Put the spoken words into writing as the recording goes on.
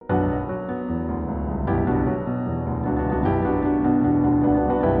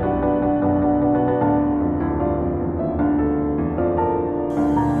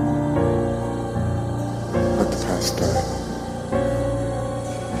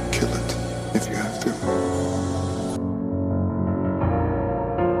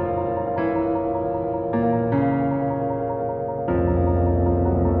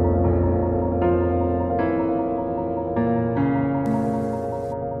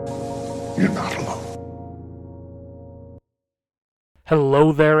You're not alone.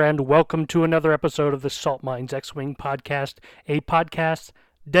 Hello there, and welcome to another episode of the Salt Mines X-Wing podcast, a podcast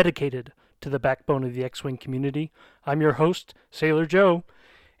dedicated to the backbone of the X-Wing community. I'm your host, Sailor Joe,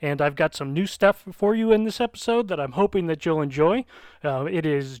 and I've got some new stuff for you in this episode that I'm hoping that you'll enjoy. It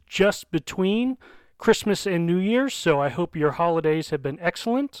is just between Christmas and New Year's, so I hope your holidays have been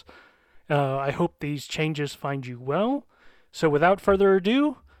excellent. I hope these changes find you well. So without further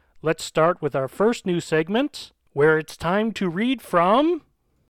ado, let's start with our first new segment, where it's time to read from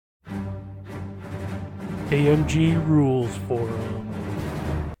AMG Rules Forum.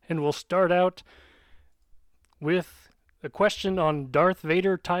 And we'll start out with a question on Darth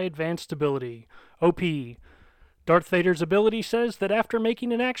Vader TIE Advanced ability. OP. Darth Vader's ability says that after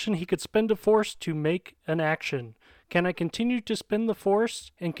making an action, he could spend a force to make an action. Can I continue to spend the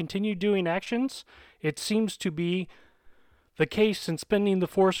force and continue doing actions? It seems to be the case since spending the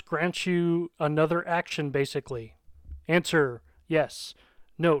force grants you another action, basically. Answer, yes.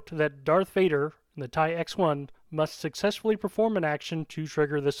 Note that Darth Vader in the TIE X1 must successfully perform an action to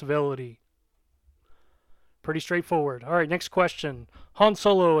trigger this ability. Pretty straightforward. Alright, next question. Han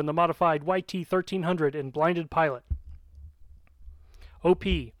Solo in the modified YT-1300 in Blinded Pilot. OP.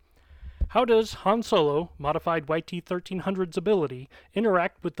 How does Han Solo, modified YT-1300's ability,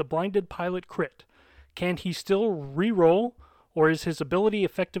 interact with the Blinded Pilot crit? Can he still re-roll, or is his ability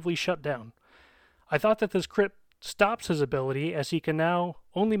effectively shut down? I thought that this crit stops his ability, as he can now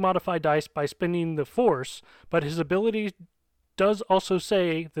only modify dice by spending the force, but his ability does also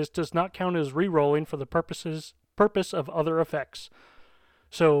say this does not count as re-rolling for the purpose of other effects.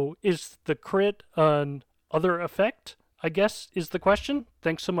 So, is the crit an other effect, I guess, is the question?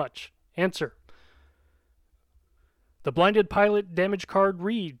 Thanks so much. Answer. The Blinded Pilot damage card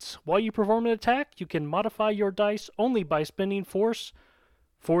reads, while you perform an attack, you can modify your dice only by spending force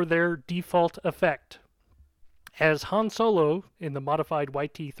for their default effect. As Han Solo in the modified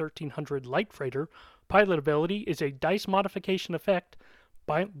YT-1300 Light Freighter, pilot ability is a dice modification effect.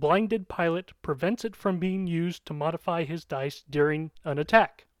 Blinded Pilot prevents it from being used to modify his dice during an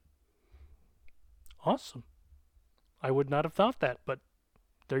attack. Awesome. I would not have thought that, but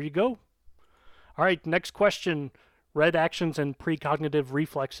there you go. Alright, next question. Red actions and precognitive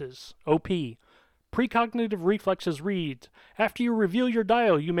reflexes. OP. Precognitive reflexes reads, after you reveal your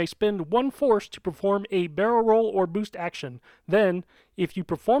dial, you may spend one force to perform a barrel roll or boost action. Then, if you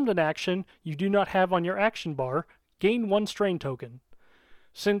performed an action you do not have on your action bar, gain one strain token.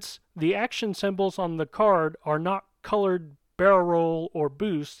 Since the action symbols on the card are not colored barrel roll or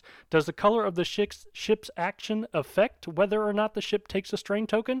boost, does the color of the ship's action affect whether or not the ship takes a strain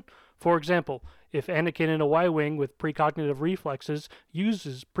token? For example, if Anakin in a Y-Wing with precognitive reflexes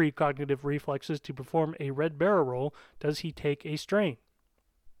uses precognitive reflexes to perform a red barrel roll, does he take a strain?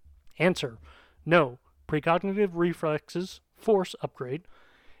 Answer. No. Precognitive reflexes, force upgrade,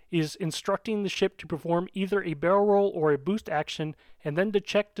 is instructing the ship to perform either a barrel roll or a boost action, and then to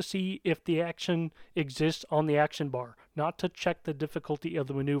check to see if the action exists on the action bar, not to check the difficulty of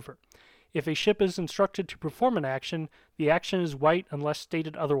the maneuver. If a ship is instructed to perform an action, the action is white unless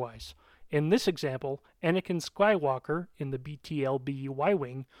stated otherwise. In this example, Anakin Skywalker in the BTLB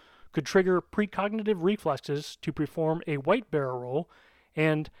Y-Wing could trigger precognitive reflexes to perform a white barrel roll,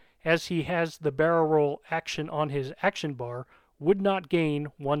 and as he has the barrel roll action on his action bar, would not gain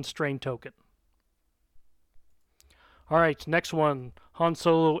one strain token. Alright, next one. Han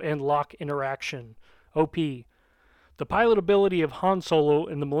Solo and Locke interaction. OP. The pilot ability of Han Solo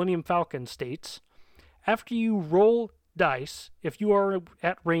in the Millennium Falcon states, after you roll dice, if you are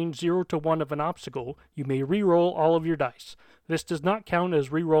at range 0 to 1 of an obstacle, you may re-roll all of your dice. This does not count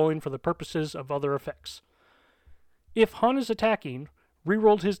as re-rolling for the purposes of other effects. If Han is attacking,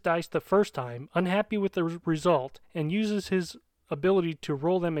 re-rolled his dice the first time, unhappy with the result, and uses his ability to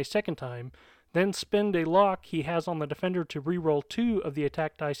roll them a second time, then spend a lock he has on the defender to re-roll 2 of the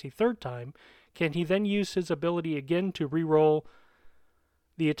attack dice a third time, can he then use his ability again to re-roll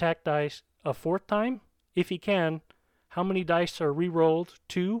the attack dice a fourth time? If he can, how many dice are re-rolled?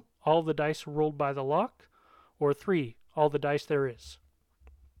 2, all the dice rolled by the lock, or 3, all the dice there is?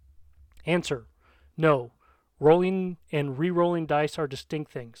 Answer. No. Rolling and re-rolling dice are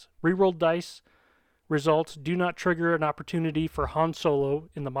distinct things. Re-rolled dice results do not trigger an opportunity for Han Solo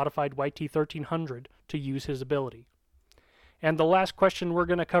in the modified YT-1300 to use his ability. And the last question we're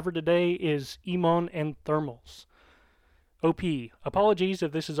going to cover today is Emon and thermals. OP, apologies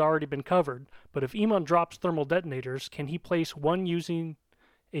if this has already been covered, but if Emon drops thermal detonators, can he place one using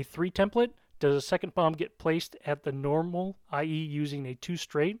a 3 template? Does a second bomb get placed at the normal, i.e. using a 2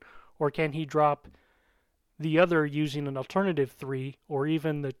 straight, or can he drop the other using an alternative 3, or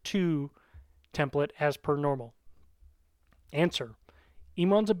even the 2 template as per normal? Answer.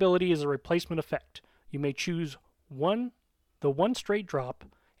 Iman's ability is a replacement effect. You may choose the one straight drop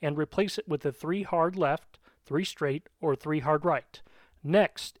and replace it with a 3 hard left, 3 straight, or 3 hard right.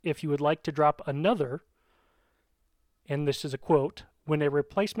 Next, if you would like to drop another, and this is a quote, when a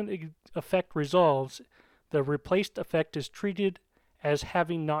replacement effect resolves, the replaced effect is treated as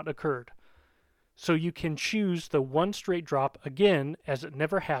having not occurred. So you can choose the 1 straight drop again as it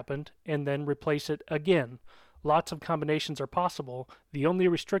never happened and then replace it again. Lots of combinations are possible. The only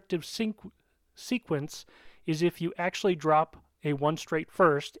restrictive sequence is if you actually drop a 1 straight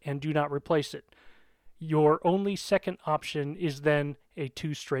first and do not replace it. Your only second option is then a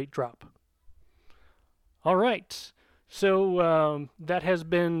 2 straight drop. All right. So that has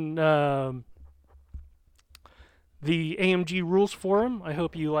been the AMG Rules Forum. I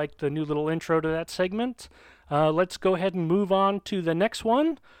hope you liked the new little intro to that segment. Let's go ahead and move on to the next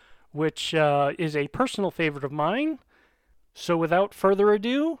one, which is a personal favorite of mine. So without further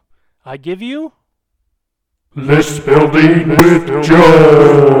ado, I give you... List Building with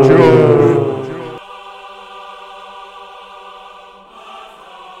Joe.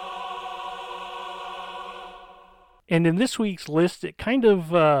 And in this week's list, it kind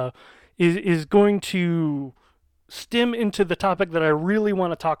of is going to stem into the topic that I really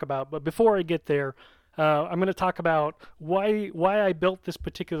want to talk about. But before I get there, I'm going to talk about why I built this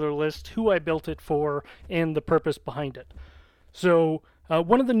particular list, who I built it for, and the purpose behind it. So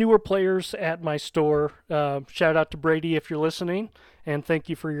one of the newer players at my store, shout out to Brady if you're listening, and thank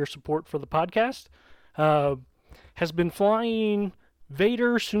you for your support for the podcast, has been flying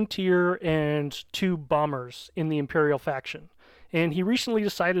Vader, Soontir, and 2 bombers in the Imperial faction. And he recently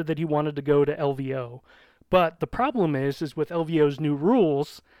decided that he wanted to go to LVO. But the problem is with LVO's new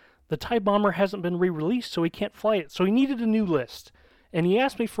rules, the TIE Bomber hasn't been re-released, so he can't fly it. So he needed a new list. And he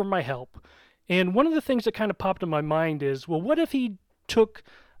asked me for my help. And one of the things that kind of popped in my mind is, well, what if he took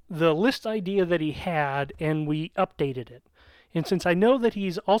the list idea that he had and we updated it? And since I know that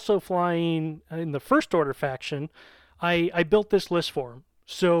he's also flying in the First Order faction, I built this list for him.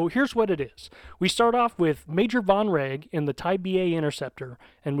 So here's what it is. We start off with Major Von Reg in the TIE BA Interceptor,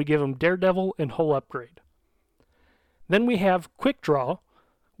 and we give him Daredevil and Hull Upgrade. Then we have Quick Draw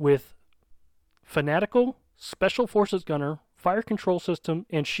with Fanatical, Special Forces Gunner, Fire Control System,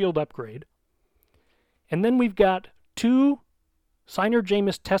 and Shield Upgrade. And then we've got 2 Siner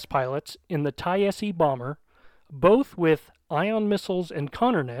Jameis test pilots in the TIE SE Bomber, both with ion missiles and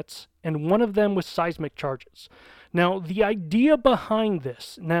counter nets, and one of them with seismic charges. Now, the idea behind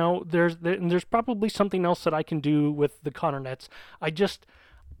this, now there's probably something else that I can do with the counter nets. I just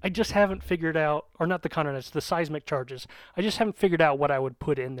haven't figured out, or not the counter nets, the seismic charges. I just haven't figured out what I would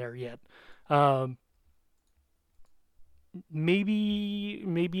put in there yet.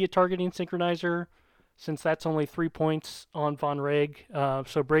 Maybe a targeting synchronizer, since that's only 3 points on Von Reg.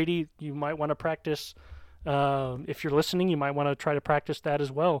 So Brady, you might want to practice. If you're listening, you might want to try to practice that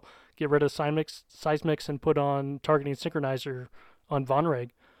as well. Get rid of seismics and put on targeting synchronizer on Von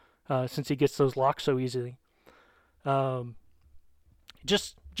Reg, since he gets those locks so easily.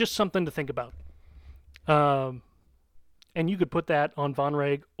 Just something to think about. And you could put that on Von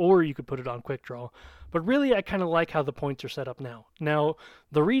Reg, or you could put it on Quick Draw. But really, I kind of like how the points are set up now. Now,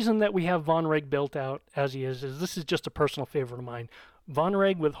 the reason that we have Von Reg built out as he is this is just a personal favorite of mine. Von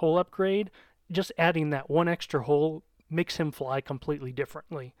Reg with Hull Upgrade, just adding that 1 extra hole makes him fly completely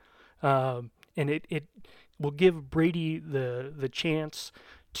differently. And it will give Brady the chance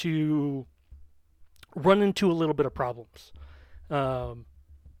to run into a little bit of problems.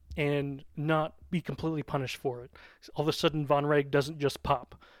 And not be completely punished for it. All of a sudden, Von Reg doesn't just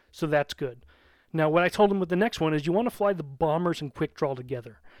pop. So that's good. Now, what I told him with the next one is you want to fly the bombers and Quick Draw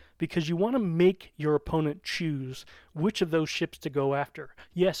together, because you want to make your opponent choose which of those ships to go after.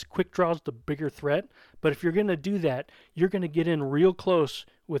 Yes, Quick Draw is the bigger threat, but if you're going to do that, you're going to get in real close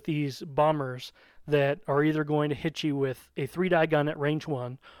with these bombers that are either going to hit you with a 3-die gun at range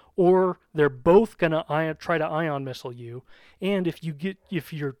 1, or they're both going to try to ion missile you. And if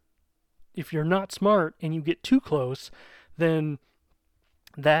you're not smart and you get too close, then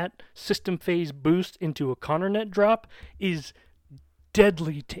that system phase boost into a counter net drop is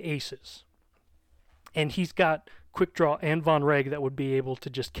deadly to aces. And he's got Quick Draw and Von Reg that would be able to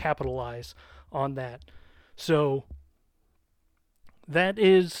just capitalize on that. So that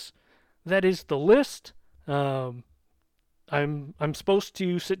is the list. I'm supposed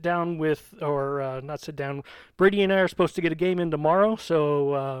to sit down with, or not sit down. Brady and I are supposed to get a game in tomorrow,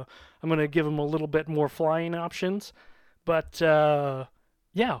 so I'm going to give him a little bit more flying options. But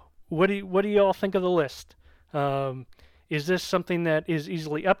yeah, what do you all think of the list? Is this something that is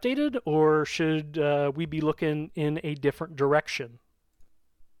easily updated, or should we be looking in a different direction?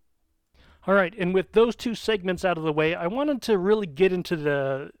 All right, and with those two segments out of the way, I wanted to really get into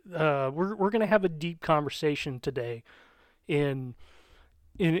the. We're going to have a deep conversation today in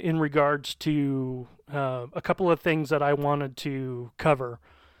regards to a couple of things that I wanted to cover.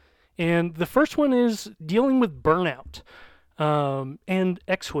 And the first one is dealing with burnout and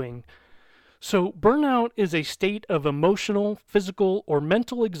X-Wing. So, burnout is a state of emotional, physical, or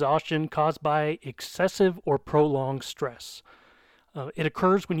mental exhaustion caused by excessive or prolonged stress. It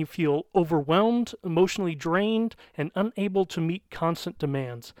occurs when you feel overwhelmed, emotionally drained, and unable to meet constant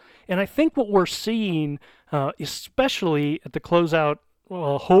demands. And I think what we're seeing, especially at the closeout,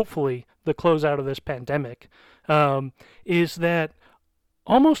 well, hopefully the closeout of this pandemic, is that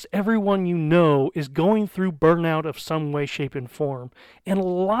almost everyone you know is going through burnout of some way, shape, and form. And a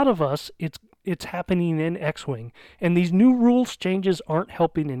lot of us, it's happening in X-Wing. And these new rules changes aren't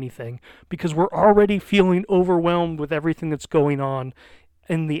helping anything because we're already feeling overwhelmed with everything that's going on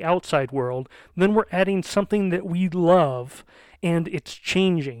in the outside world. Then we're adding something that we love and it's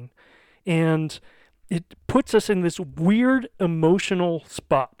changing. And it puts us in this weird emotional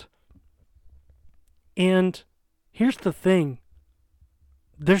spot. And here's the thing.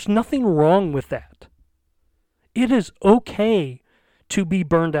 There's nothing wrong with that. It is okay to be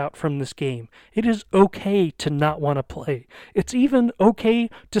burned out from this game. It is okay to not want to play. It's even okay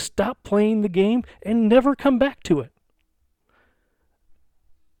to stop playing the game and never come back to it.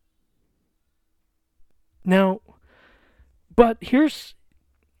 Now, but here's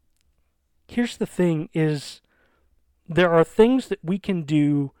the thing is there are things that we can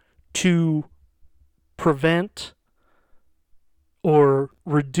do to prevent or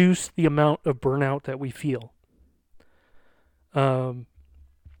reduce the amount of burnout that we feel.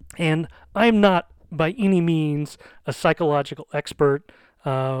 And I'm not by any means a psychological expert.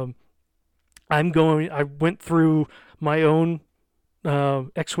 I went through my own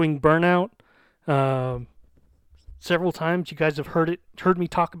X-Wing burnout several times. You guys have heard me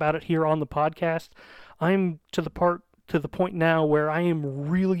talk about it here on the podcast. I'm to the point now where I am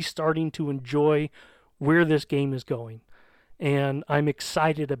really starting to enjoy where this game is going, and I'm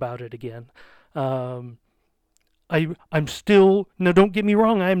excited about it again. I'm still, now don't get me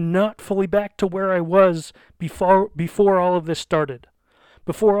wrong, I'm not fully back to where I was before all of this started.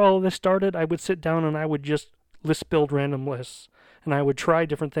 Before all of this started, I would sit down and I would just build random lists. And I would try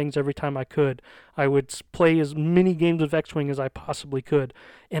different things every time I could. I would play as many games of X-Wing as I possibly could.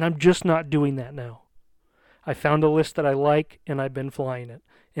 And I'm just not doing that now. I found a list that I like and I've been flying it.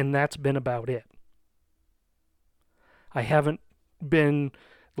 And that's been about it. I haven't been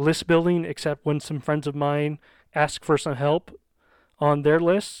list building except when some friends of mine ask for some help on their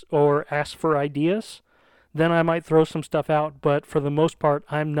lists or ask for ideas. Then I might throw some stuff out, but for the most part,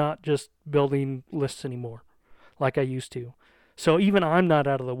 I'm not just building lists anymore like I used to. So even I'm not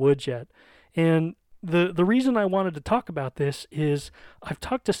out of the woods yet. And the reason I wanted to talk about this is I've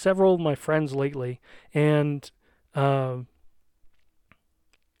talked to several of my friends lately, and how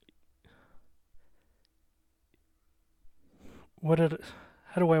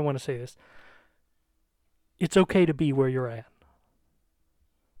do I want to say this? It's okay to be where you're at.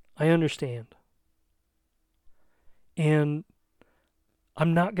 I understand. And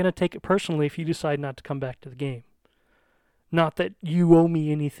I'm not going to take it personally if you decide not to come back to the game. Not that you owe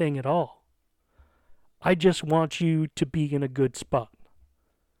me anything at all. I just want you to be in a good spot.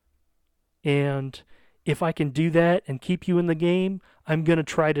 And if I can do that and keep you in the game, I'm going to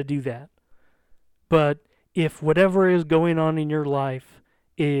try to do that. But if whatever is going on in your life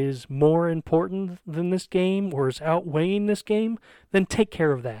is more important than this game or is outweighing this game, then take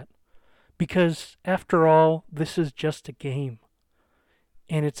care of that. Because after all, this is just a game.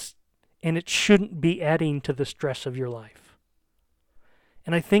 And it shouldn't be adding to the stress of your life.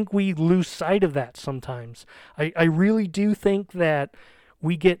 And I think we lose sight of that sometimes. I really do think that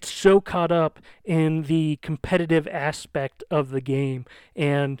we get so caught up in the competitive aspect of the game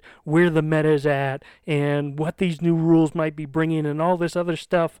and where the meta is at and what these new rules might be bringing and all this other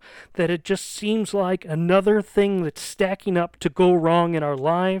stuff that it just seems like another thing that's stacking up to go wrong in our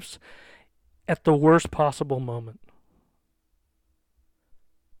lives at the worst possible moment.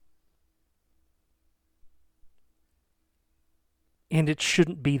 And it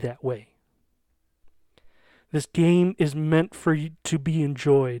shouldn't be that way. This game is meant for you to be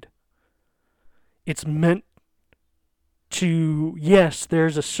enjoyed. It's meant to, yes,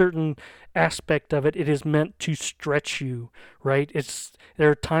 there's a certain aspect of it. It is meant to stretch you, right?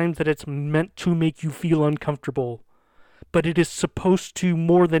 There are times that it's meant to make you feel uncomfortable. But it is supposed to,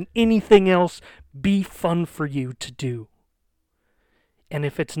 more than anything else, be fun for you to do. And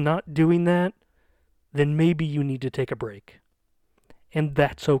if it's not doing that, then maybe you need to take a break. And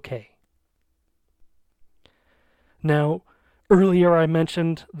that's okay. Now, earlier I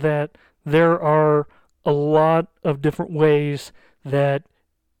mentioned that there are a lot of different ways that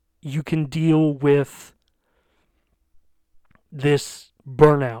you can deal with this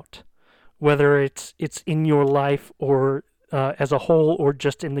burnout, whether it's in your life or as a whole or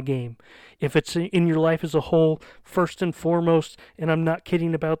just in the game. If it's in your life as a whole, first and foremost, and I'm not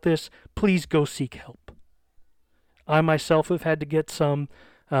kidding about this, please go seek help. I myself have had to get some.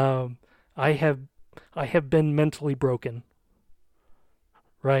 I have been mentally broken,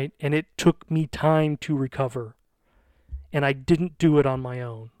 right? And it took me time to recover. And I didn't do it on my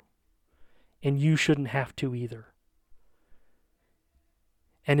own. And you shouldn't have to either.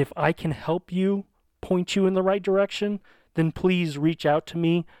 And if I can help you, point you in the right direction, then please reach out to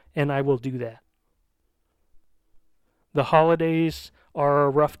me and I will do that. The holidays are a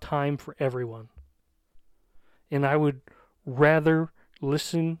rough time for everyone. And I would rather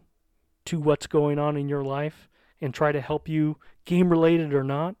listen to what's going on in your life and try to help you, game related or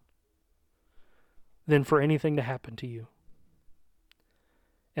not, than for anything to happen to you.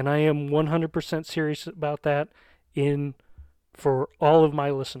 And I am 100% serious about that for all of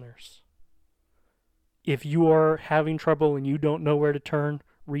my listeners. If you are having trouble and you don't know where to turn,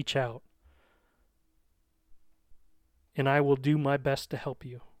 reach out. And I will do my best to help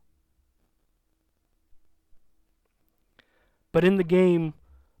you. But in the game,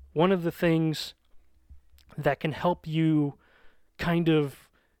 one of the things that can help you kind of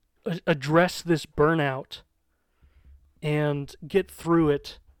address this burnout and get through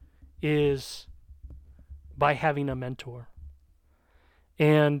it is by having a mentor.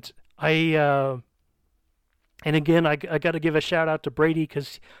 And and again, I got to give a shout out to Brady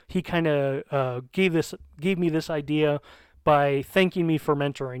because he kind of gave me this idea by thanking me for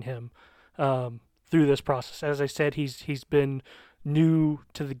mentoring him through this process. As I said, he's been new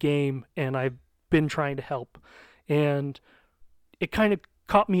to the game, and I've been trying to help. And it kind of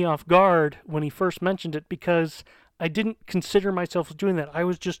caught me off guard when he first mentioned it because I didn't consider myself doing that. I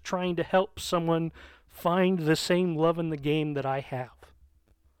was just trying to help someone find the same love in the game that I have.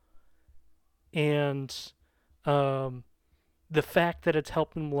 And the fact that it's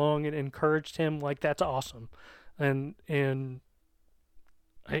helped him along and encouraged him, like, that's awesome. And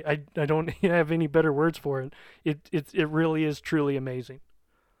I don't have any better words for it. It really is truly amazing.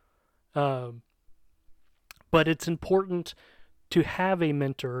 But it's important to have a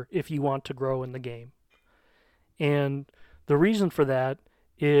mentor if you want to grow in the game. And the reason for that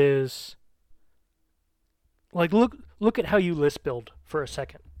is, like, look at how you list build for a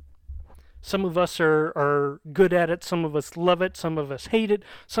second. Some of us are good at it, some of us love it, some of us hate it,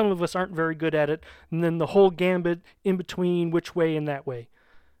 some of us aren't very good at it, and then the whole gambit in between, which way and that way.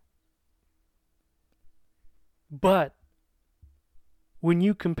 But when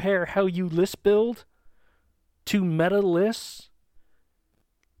you compare how you list build to meta lists,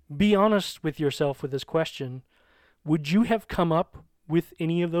 be honest with yourself with this question. Would you have come up with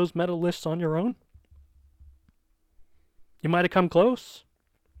any of those meta lists on your own? You might have come close.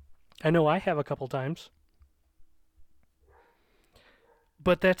 I know I have a couple times.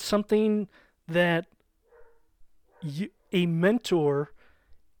 But that's something that a mentor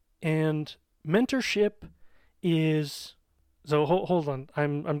and mentorship is... So hold on.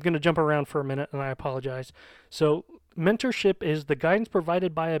 I'm going to jump around for a minute, and I apologize. So mentorship is the guidance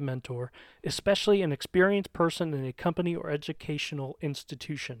provided by a mentor, especially an experienced person in a company or educational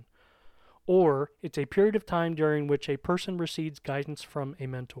institution. Or it's a period of time during which a person receives guidance from a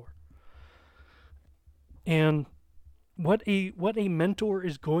mentor. And what a mentor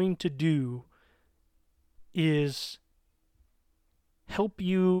is going to do is help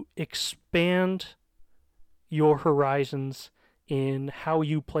you expand your horizons in how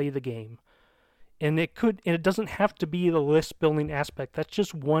you play the game. And it doesn't have to be the list building aspect. That's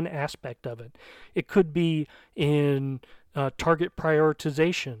just one aspect of it. It could be in target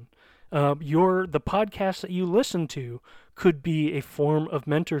prioritization. The podcast that you listen to could be a form of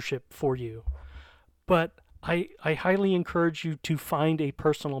mentorship for you. But I highly encourage you to find a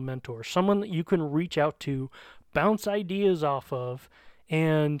personal mentor, someone that you can reach out to, bounce ideas off of,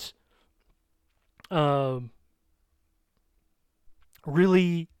 and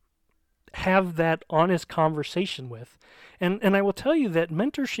really have that honest conversation with. And I will tell you that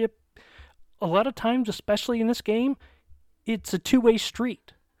mentorship, a lot of times, especially in this game, it's a two-way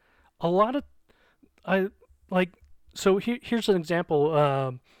street. Here's an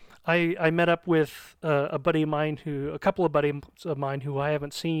example. I met up with a couple of buddies of mine who I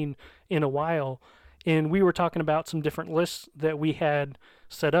haven't seen in a while, and we were talking about some different lists that we had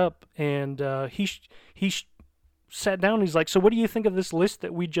set up, and he sat down. He's like, "So what do you think of this list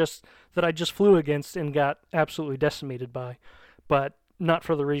that I just flew against and got absolutely decimated by, but not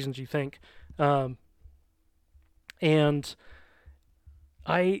for the reasons you think." And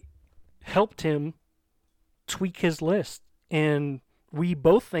I helped him tweak his list, and we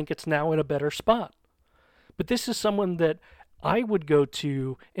both think it's now in a better spot. But this is someone that I would go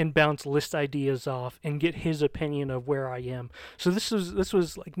to and bounce list ideas off and get his opinion of where I am. So this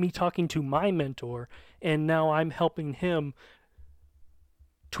was like me talking to my mentor, and now I'm helping him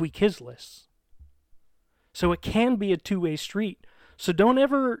tweak his lists. So it can be a two-way street. So don't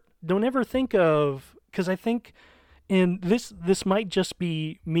ever think of, because I think, and this might just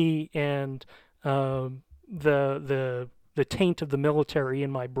be me and the taint of the military in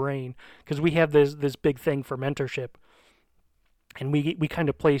my brain, because we have this big thing for mentorship, and we kind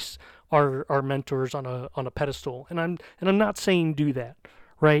of place our mentors on a pedestal, and I'm not saying do that,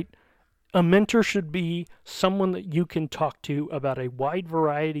 right? A mentor should be someone that you can talk to about a wide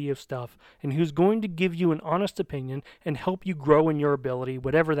variety of stuff, and who's going to give you an honest opinion and help you grow in your ability,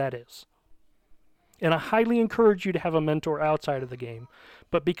 whatever that is. And I highly encourage you to have a mentor outside of the game.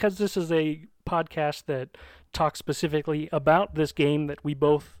 But because this is a podcast that talks specifically about this game that we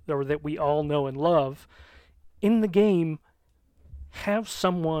all know and love, in the game, have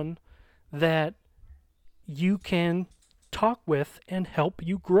someone that you can talk with and help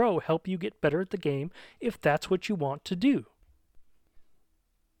you grow, help you get better at the game if that's what you want to do.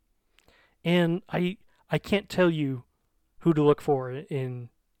 And I can't tell you who to look for in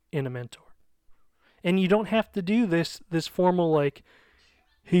a mentor. And you don't have to do this formal, like,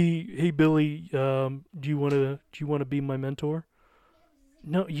 hey Billy, do you want to be my mentor?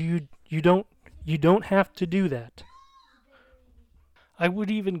 No, you don't have to do that. I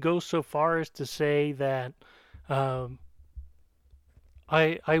would even go so far as to say that I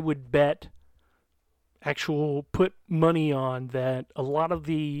would put money on that a lot of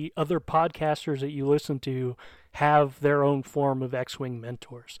the other podcasters that you listen to have their own form of X-Wing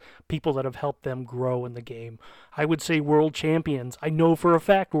mentors, people that have helped them grow in the game. I would say world champions. I know for a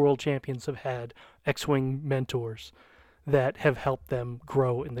fact world champions have had X-Wing mentors that have helped them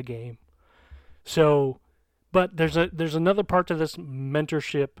grow in the game. So, but there's another part to this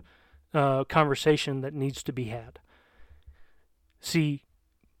mentorship conversation that needs to be had. See,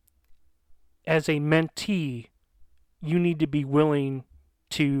 as a mentee, you need to be willing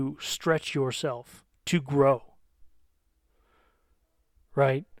to stretch yourself, to grow.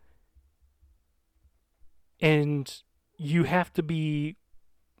 Right? And you have to be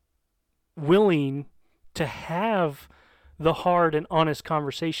willing to have the hard and honest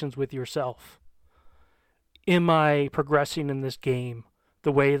conversations with yourself. Am I progressing in this game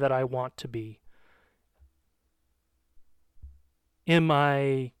the way that I want to be? Am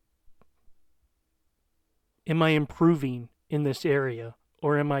I improving in this area,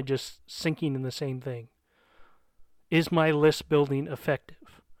 or am I just sinking in the same thing? Is my list building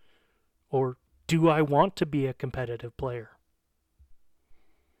effective? Or do I want to be a competitive player?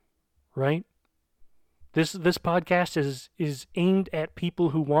 Right? This podcast is aimed at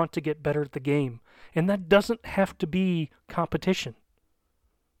people who want to get better at the game. And that doesn't have to be competition.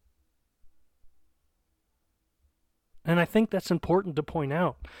 And I think that's important to point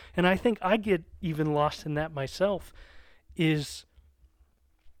out. And I think I get even lost in that myself, is,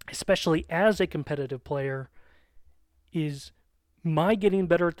 especially as a competitive player, is my getting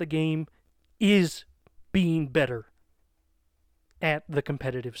better at the game is being better at the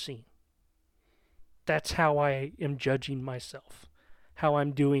competitive scene. That's how I am judging myself, how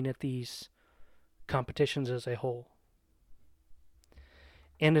I'm doing at these competitions as a whole.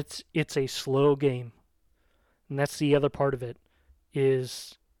 And it's a slow game. And that's the other part of it,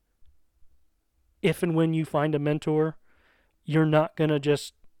 is if and when you find a mentor, you're not going to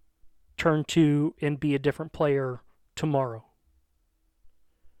just turn to and be a different player tomorrow.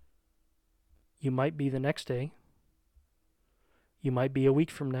 You might be the next day. You might be a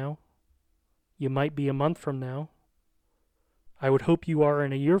week from now. You might be a month from now. I would hope you are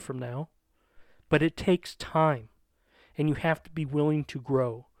in a year from now. But it takes time. And you have to be willing to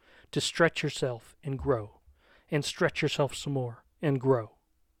grow, to stretch yourself and grow, and stretch yourself some more and grow.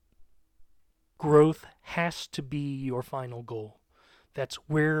 Growth has to be your final goal. That's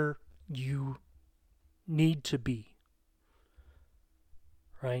where you need to be.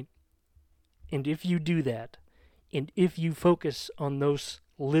 Right? And if you do that, and if you focus on those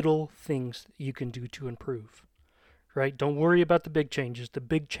little things that you can do to improve, right? Don't worry about the big changes. The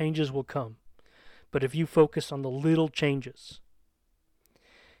big changes will come. But if you focus on the little changes,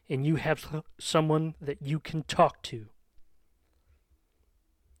 and you have someone that you can talk to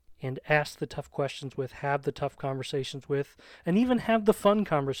and ask the tough questions with, have the tough conversations with, and even have the fun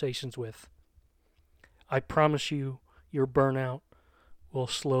conversations with, I promise you, your burnout will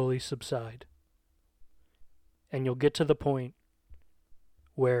slowly subside. And you'll get to the point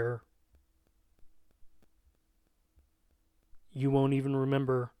where you won't even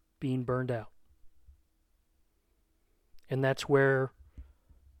remember being burned out. And that's where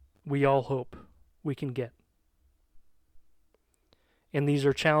we all hope we can get. And these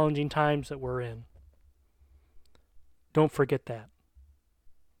are challenging times that we're in. Don't forget that.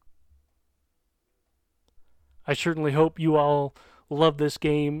 I certainly hope you all love this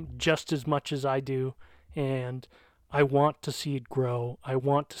game just as much as I do, and I want to see it grow. I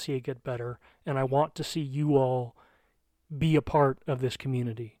want to see it get better, and I want to see you all be a part of this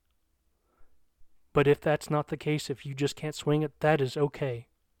community. But if that's not the case, if you just can't swing it, that is okay.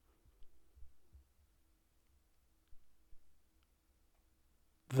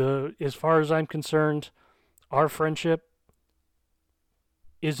 As far as I'm concerned, our friendship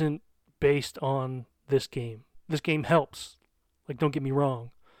isn't based on this game. This game helps. Like, don't get me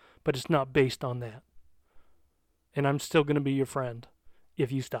wrong, but it's not based on that. And I'm still going to be your friend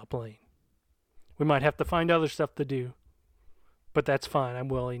if you stop playing. We might have to find other stuff to do, but that's fine. I'm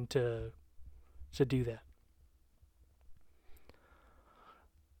willing to do that.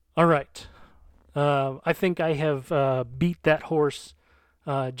 All right. I think I have beat that horse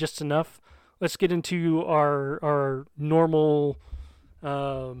just enough. Let's get into our normal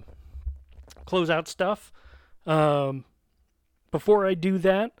closeout stuff. Before I do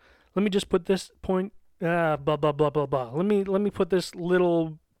that, let me just put this point. Blah blah blah blah blah. Let me put this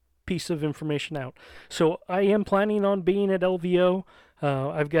little piece of information out. So I am planning on being at LVO.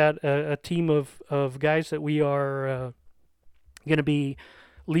 I've got a team of guys that we are going to be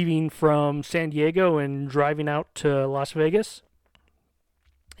leaving from San Diego and driving out to Las Vegas.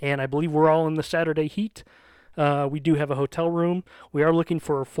 And I believe we're all in the Saturday heat. We do have a hotel room. We are looking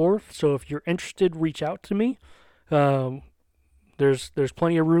for a fourth, so if you're interested, reach out to me. There's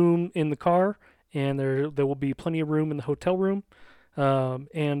plenty of room in the car, and there will be plenty of room in the hotel room,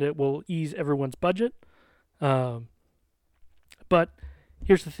 and it will ease everyone's budget. But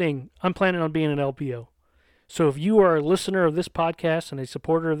here's the thing. I'm planning on being an LPO. So if you are a listener of this podcast and a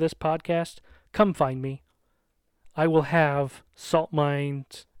supporter of this podcast, come find me. I will have Salt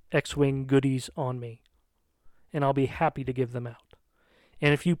Mines X-Wing goodies on me, and I'll be happy to give them out.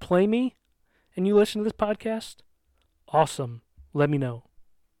 And if you play me and you listen to this podcast, awesome. Let me know.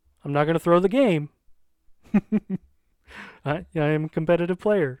 I'm not going to throw the game. I am a competitive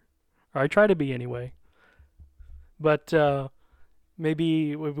player. Or I try to be anyway. But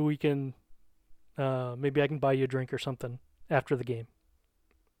maybe we can, maybe I can buy you a drink or something after the game.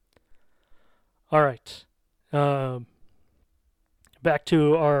 All right. Back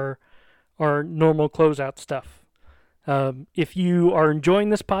to our normal closeout stuff. If you are enjoying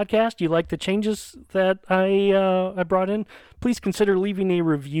this podcast, you like the changes that I brought in, please consider leaving a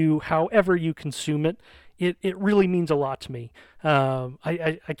review however you consume it. It really means a lot to me.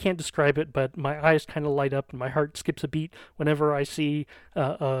 I can't describe it, but my eyes kind of light up and my heart skips a beat whenever I see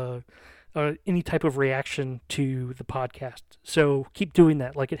any type of reaction to the podcast. So keep doing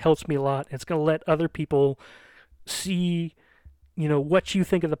that. Like, it helps me a lot. It's going to let other people see, what you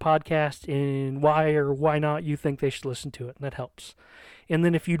think of the podcast and why or why not you think they should listen to it, and that helps. And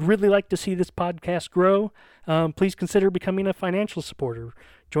then if you'd really like to see this podcast grow, please consider becoming a financial supporter.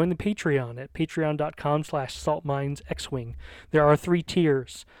 Join the Patreon at patreon.com/saltminesxwing. There are 3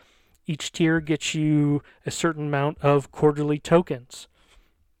 tiers. Each tier gets you a certain amount of quarterly tokens.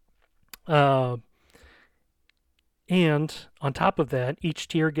 And on top of that, each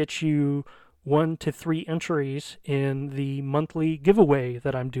tier gets you 1 to 3 entries in the monthly giveaway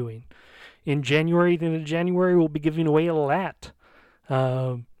that I'm doing. In January, the end of January, we'll be giving away a lat.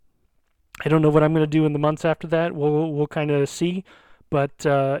 I don't know what I'm going to do in the months after that. We'll kind of see. But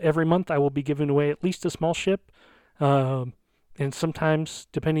every month I will be giving away at least a small ship. And sometimes,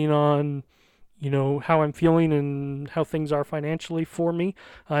 depending on, how I'm feeling and how things are financially for me,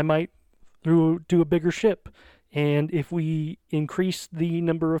 I might do a bigger ship. And if we increase the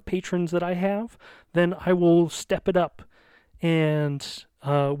number of patrons that I have, then I will step it up. And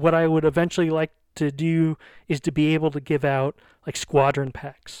what I would eventually like to do is to be able to give out like squadron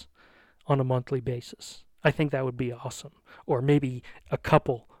packs on a monthly basis. I think that would be awesome. Or maybe a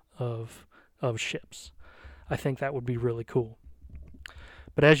couple of ships. I think that would be really cool.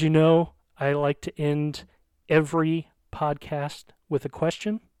 But as you know, I like to end every podcast with a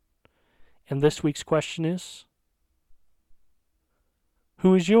question. And this week's question is,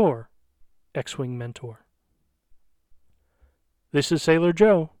 Who is your X-Wing mentor? This is Sailor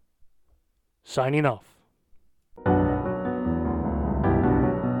Joe, signing off.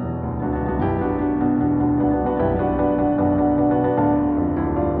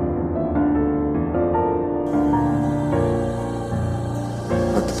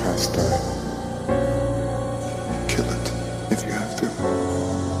 Let the past die. Kill it if you have to.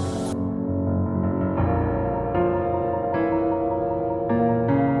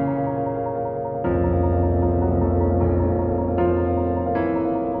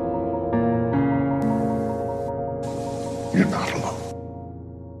 You're not alone.